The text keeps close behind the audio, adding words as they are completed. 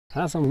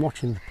As I'm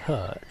watching the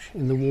perch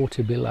in the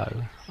water below,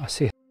 I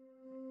see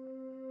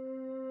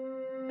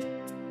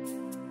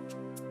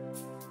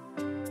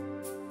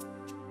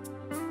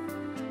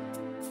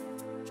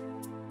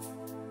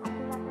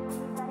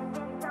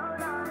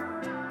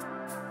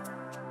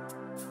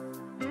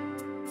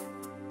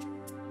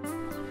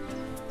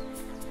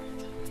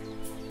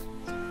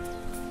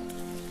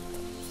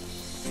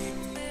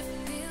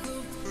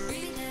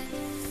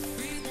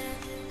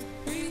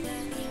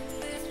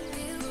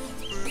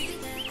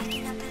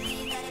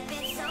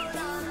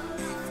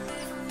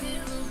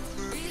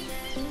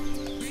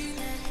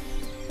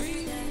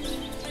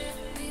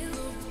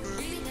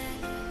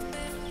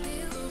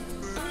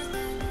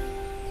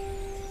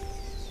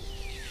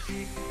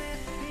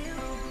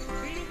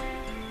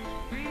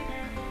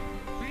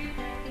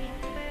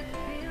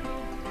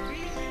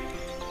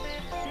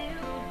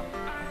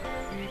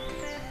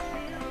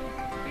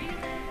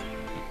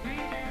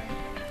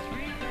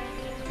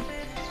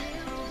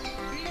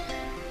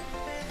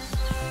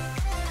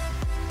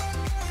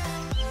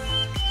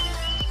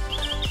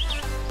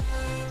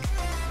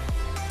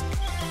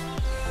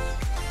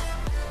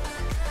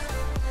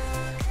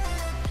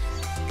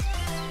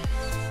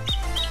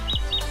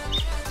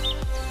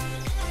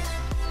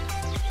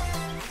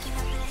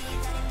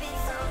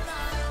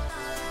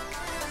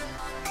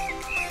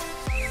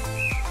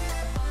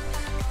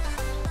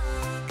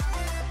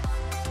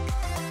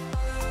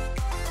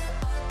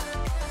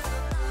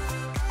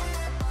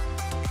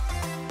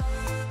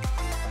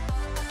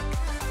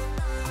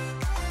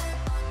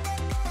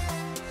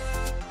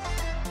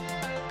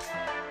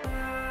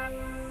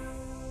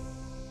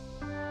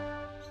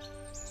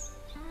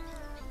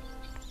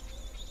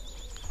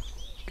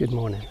Good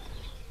morning.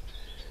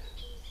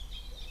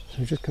 So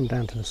we've just come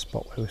down to the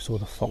spot where we saw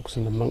the fox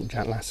and the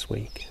muntjac last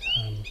week.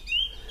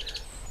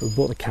 We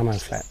brought the camo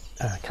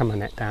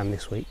net down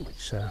this week,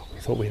 which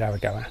we thought we'd have a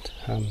go at.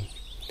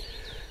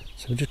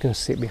 So we're just going to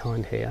sit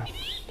behind here.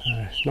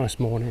 It's a nice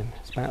morning.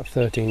 It's about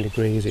 13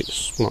 degrees.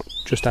 It's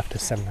just after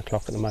 7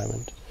 o'clock at the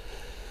moment.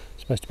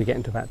 It's supposed to be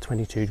getting to about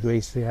 22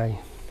 degrees today.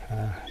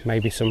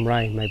 Maybe some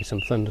rain, maybe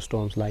some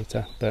thunderstorms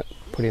later, but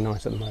pretty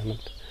nice at the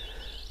moment.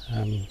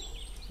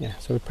 Yeah,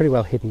 so we're pretty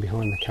well hidden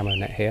behind the camo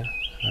net here.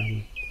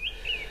 I'm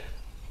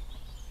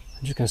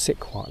just going to sit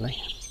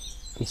quietly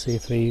and see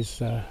if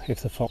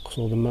if the fox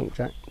or the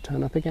muntjac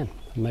turn up again,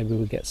 and maybe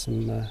we'll get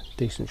some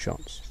decent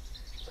shots.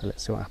 So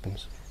let's see what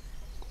happens.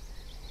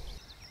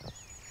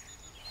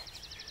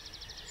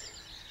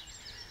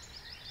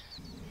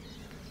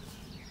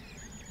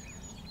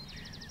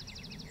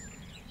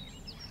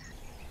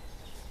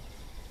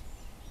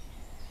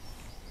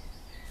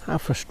 How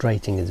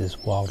frustrating is this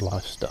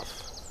wildlife stuff?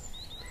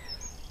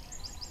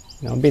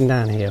 Now, I've been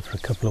down here for a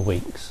couple of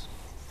weeks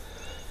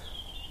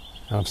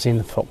and I've seen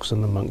the fox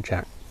and the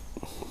muntjac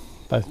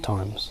both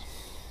times,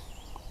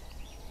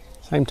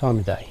 same time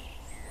of day,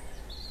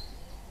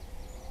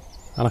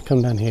 and I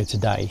come down here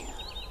today,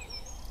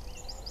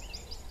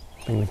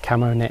 bring the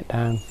camo net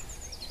down,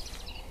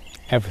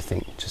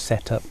 everything to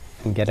set up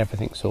and get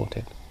everything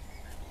sorted,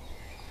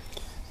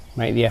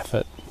 make the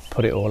effort,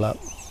 put it all up.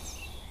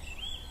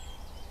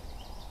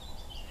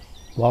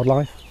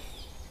 Wildlife?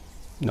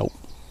 Nope.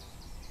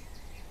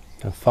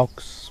 No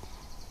fox,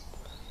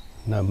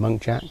 no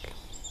muntjac,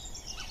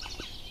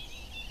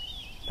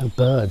 no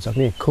birds. I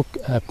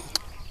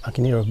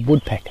can hear a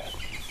woodpecker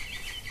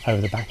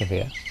over the back of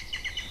here.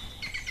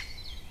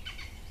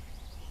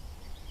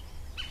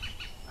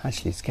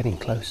 Actually, it's getting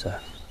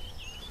closer.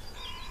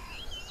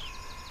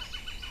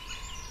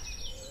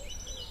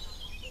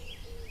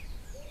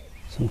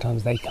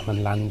 Sometimes they come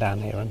and land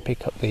down here and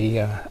pick up the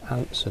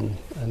ants and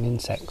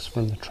insects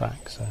from the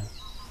track. So.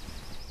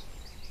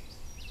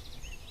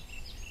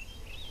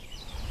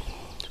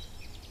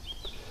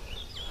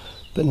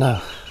 But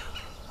no,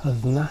 other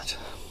than that,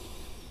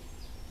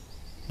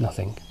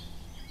 nothing.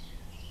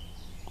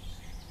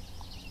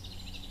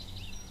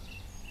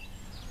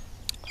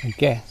 I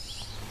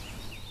guess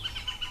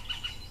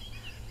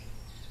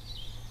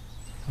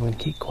I'm going to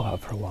keep quiet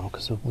for a while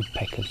because the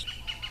woodpecker's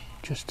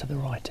just to the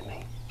right of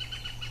me.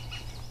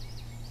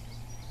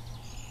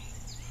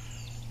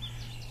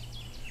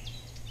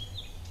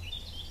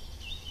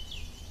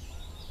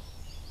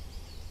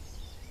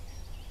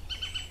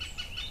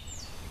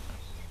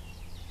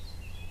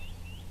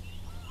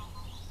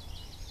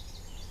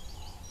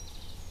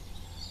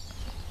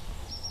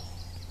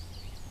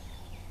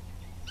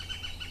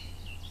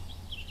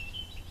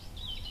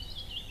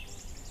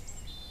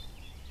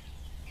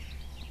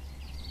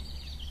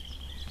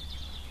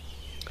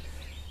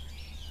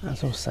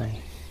 As I was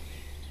saying,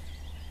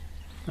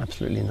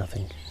 absolutely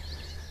nothing.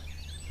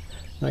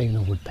 Not even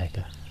a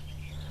woodpecker.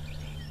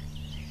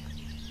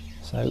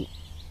 So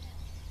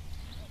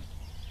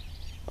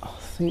I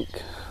think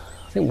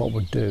what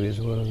we'll do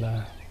is we'll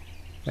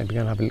maybe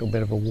go and have a little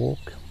bit of a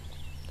walk.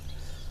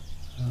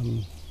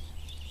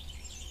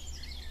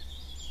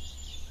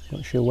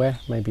 Not sure where,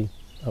 maybe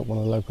at one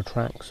of the local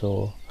tracks,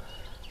 or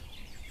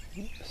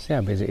see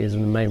how busy it is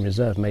in the main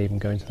reserve. May even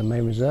go into the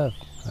main reserve.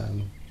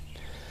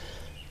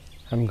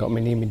 Haven't got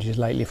many images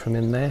lately from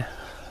in there.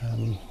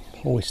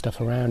 Always stuff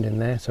around in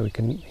there, so we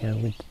can, you know,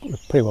 we're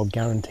pretty well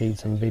guaranteed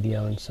some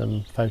video and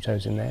some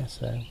photos in there.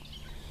 So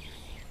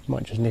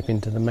might just nip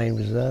into the main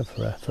reserve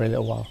for a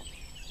little while.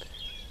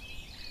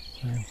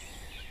 So,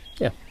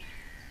 yeah,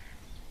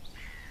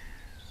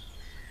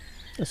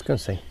 let's go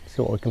and see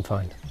what we can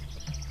find.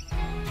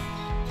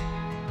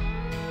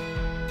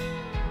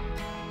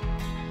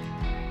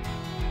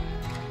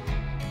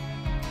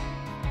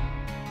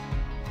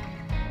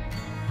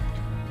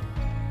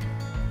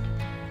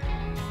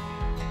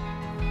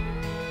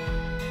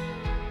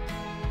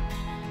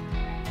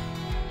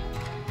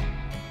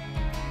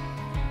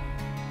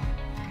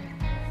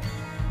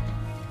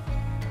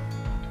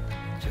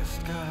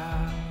 Just got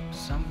up,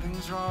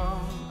 something's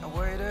wrong. I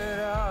waited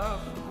up,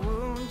 the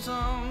wounds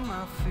on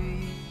my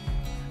feet.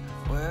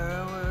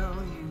 Where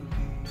will you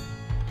be?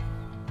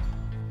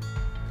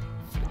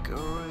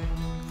 Flickering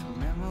through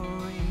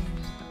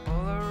memories, the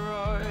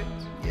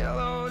Polaroids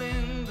yellowed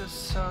in the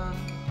sun,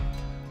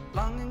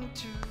 longing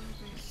to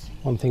be seen.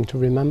 One thing to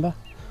remember,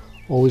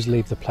 always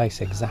leave the place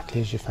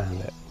exactly as you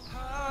found it.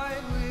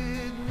 Hide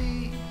with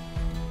me,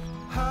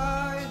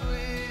 hide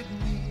with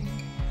me,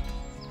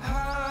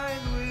 hide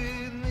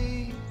with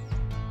me.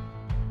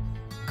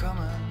 Come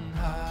and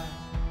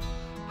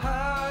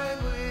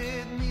hide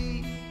with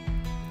me,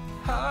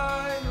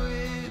 hide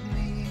with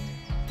me,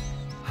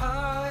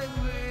 hide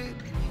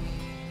with me.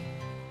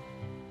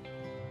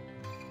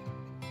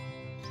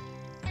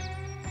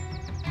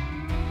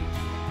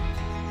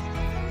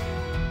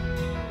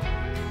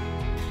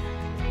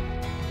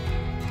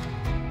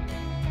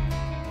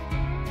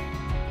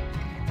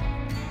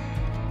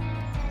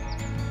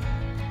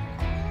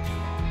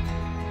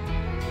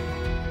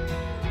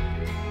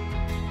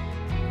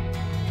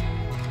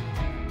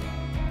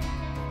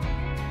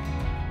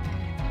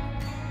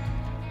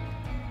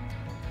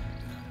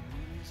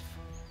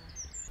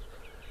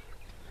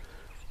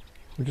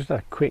 We just had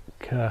a quick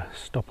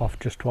stop off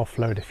just to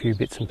offload a few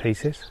bits and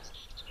pieces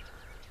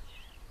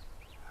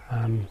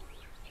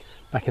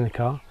back in the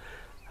car,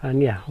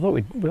 and yeah, I thought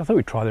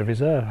we'd try the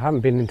reserve. I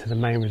haven't been into the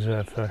main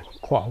reserve for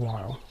quite a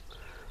while,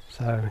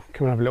 so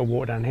come and have a little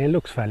walk down here. It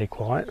looks fairly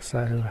quiet,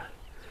 so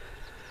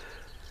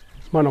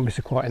might not be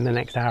so quiet in the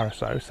next hour or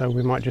so. So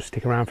we might just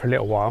stick around for a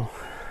little while.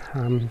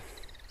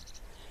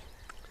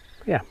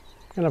 Yeah,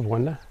 gonna have a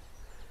wander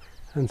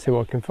and see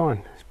what we can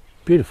find. It's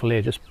beautiful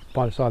here, just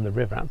by the side of the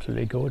river.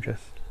 Absolutely gorgeous.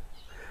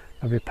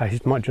 Lovely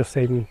place. Might just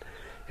even,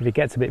 if it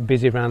gets a bit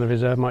busy around the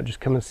reserve, might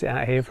just come and sit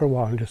out here for a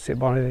while and just sit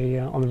by the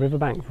on the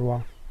riverbank for a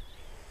while.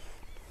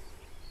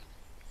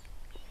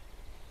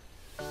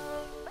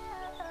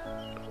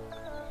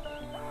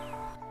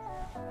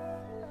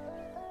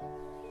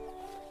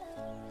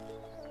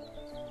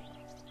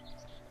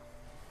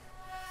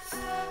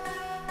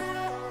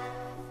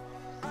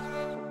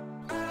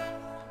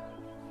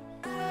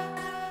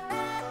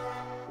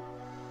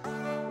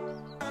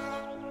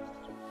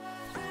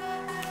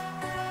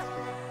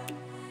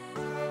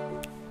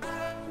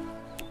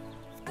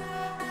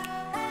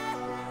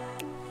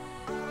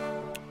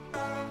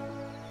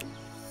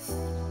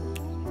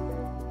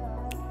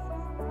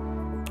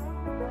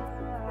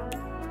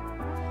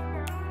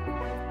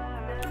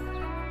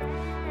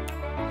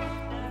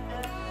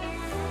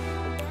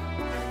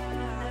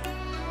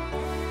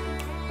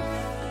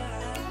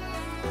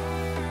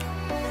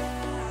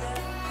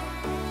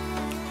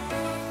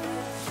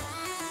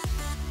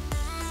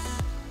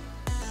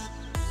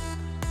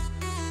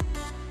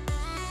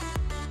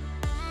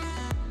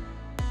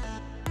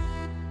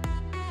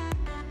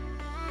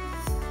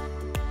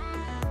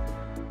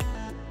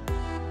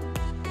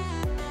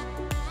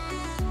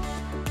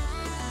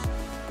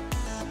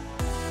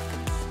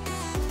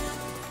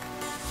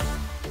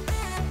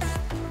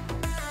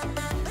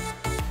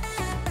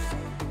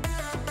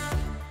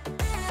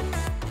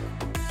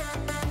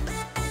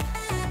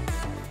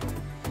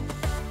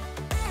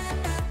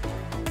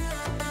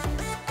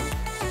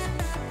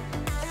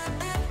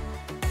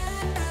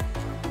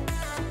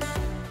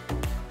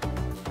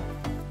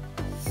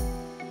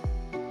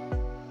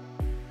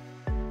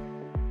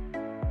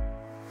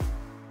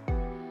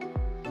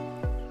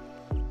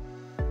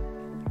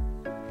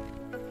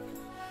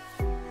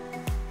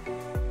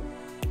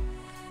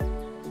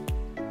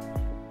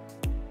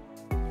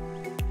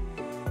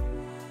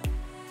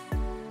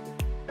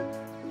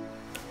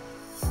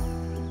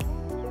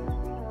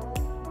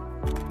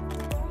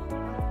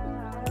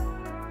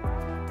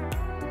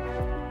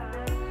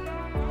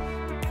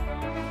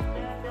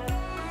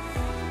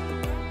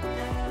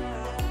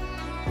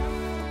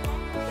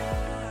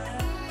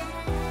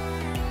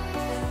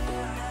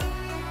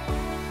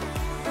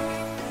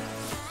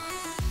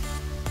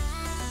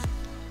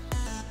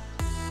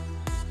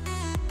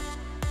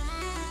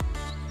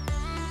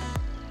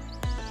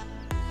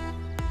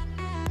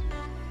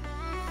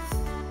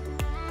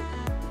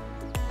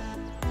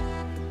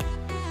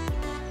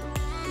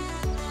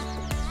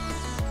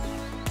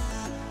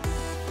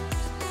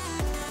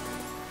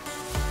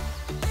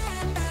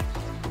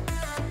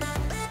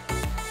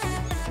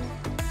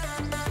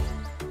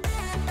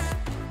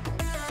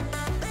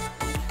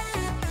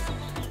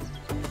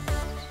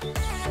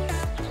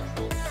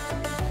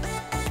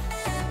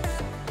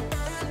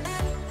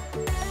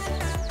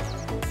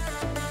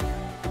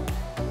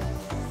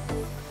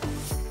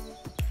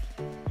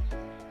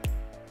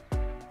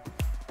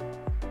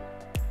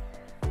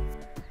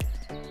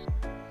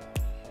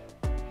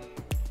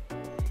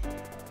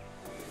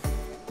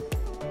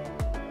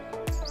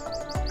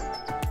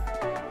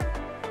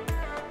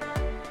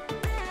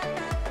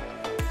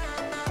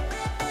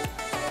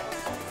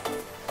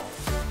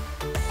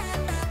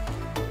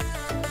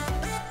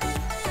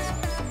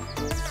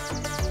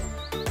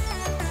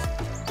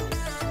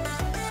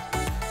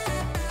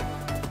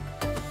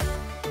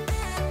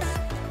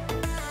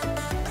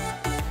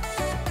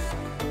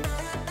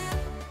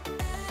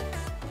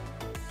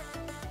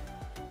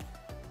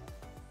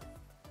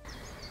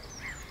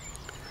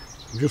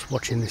 I'm just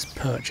watching this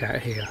perch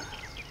out here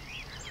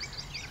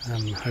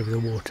over the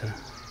water.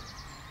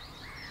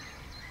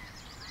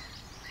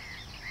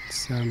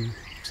 It's, for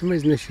some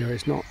reason this year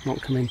it's not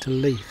come into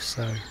leaf,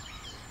 so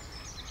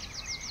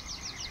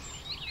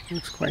it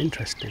looks quite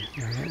interesting.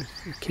 You know,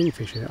 a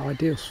kingfisher,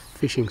 ideal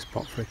fishing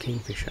spot for a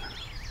kingfisher.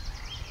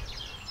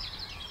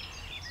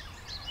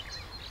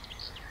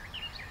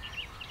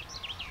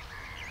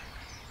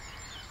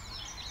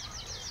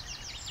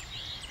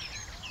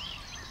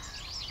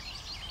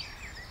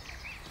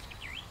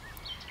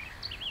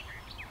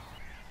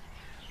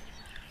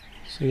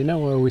 So you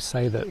know, I always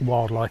say that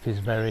wildlife is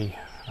very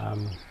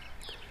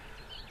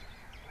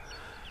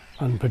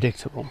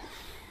unpredictable.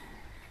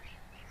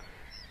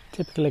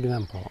 Typical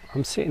example,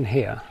 I'm sitting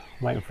here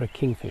waiting for a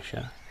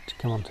kingfisher to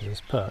come onto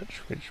this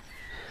perch, which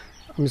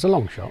is a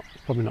long shot,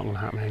 it's probably not going to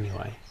happen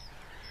anyway.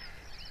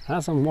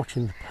 As I'm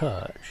watching the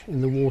perch,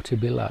 in the water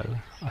below,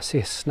 I see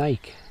a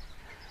snake.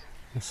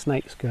 The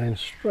snake's going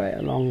straight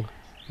along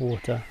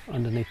water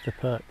underneath the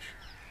perch.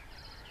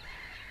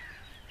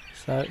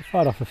 So I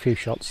fired off a few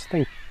shots. I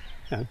think,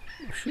 you know,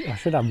 I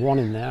should have one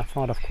in there. I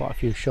fired off quite a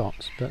few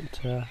shots, but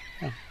yeah.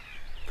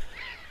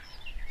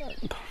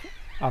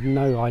 I've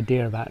no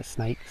idea about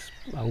snakes.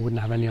 I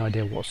wouldn't have any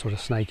idea what sort of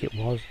snake it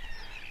was.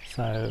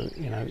 So,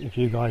 you know, if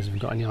you guys have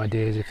got any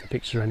ideas, if the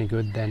pictures are any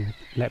good, then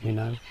let me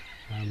know.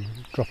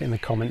 Drop it in the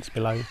comments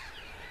below.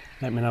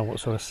 Let me know what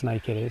sort of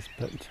snake it is.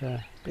 But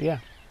yeah,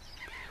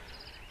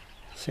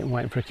 sitting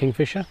waiting for a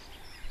kingfisher,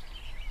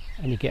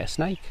 and you get a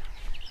snake.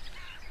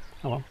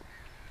 Oh well.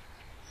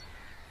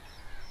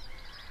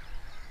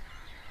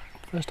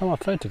 First time I've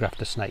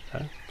photographed a snake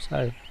though,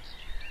 so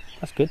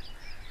that's good.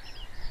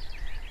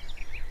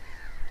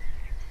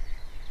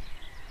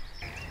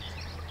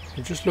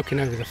 So just looking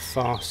over the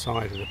far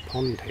side of the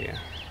pond here,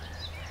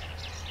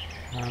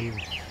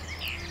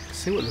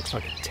 see what looks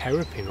like a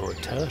terrapin or a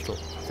turtle,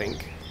 I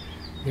think.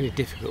 Really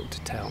difficult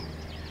to tell.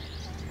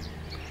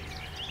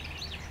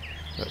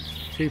 But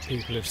a few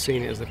people have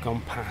seen it as they've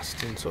gone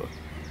past and sort of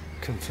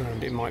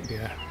confirmed it might be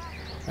a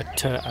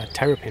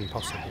terrapin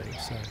possibly.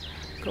 So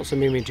got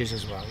some images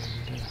as well,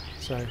 and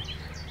so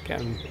get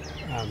them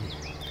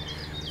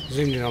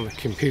zoomed in on the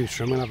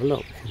computer and we'll have a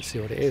look and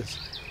see what it is.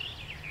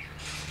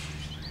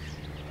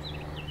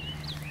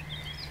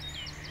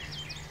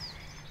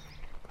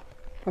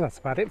 Well, that's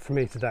about it for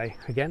me today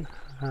again.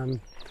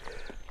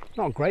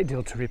 Not a great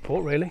deal to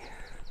report really.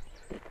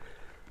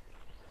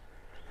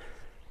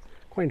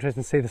 Quite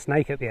interesting to see the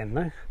snake at the end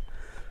though,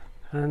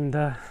 and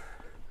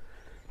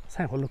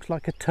say what looks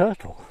like a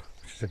turtle,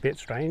 which is a bit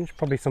strange.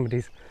 Probably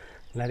somebody's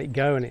let it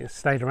go and it's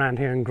stayed around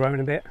here and grown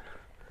a bit.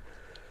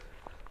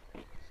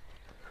 But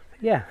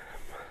yeah,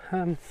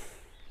 drawn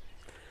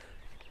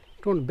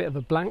a bit of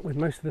a blank with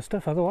most of the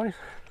stuff otherwise,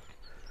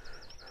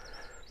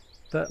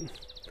 but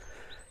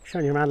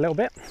showing you around a little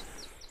bit,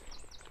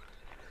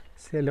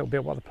 see a little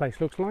bit what the place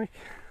looks like,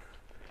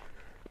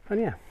 and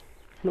yeah,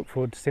 look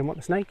forward to seeing what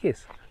the snake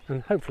is,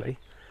 and hopefully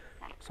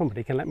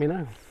somebody can let me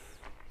know.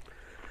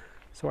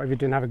 So whatever you're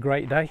doing, have a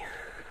great day.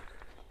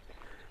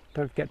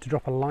 Don't forget to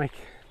drop a like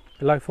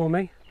below for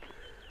me,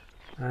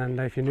 and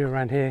if you're new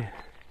around here,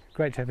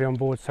 great to have you on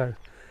board, so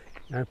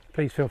you know,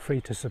 please feel free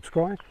to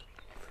subscribe,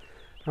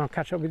 and I'll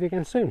catch up with you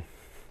again soon.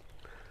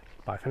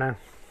 Bye for now.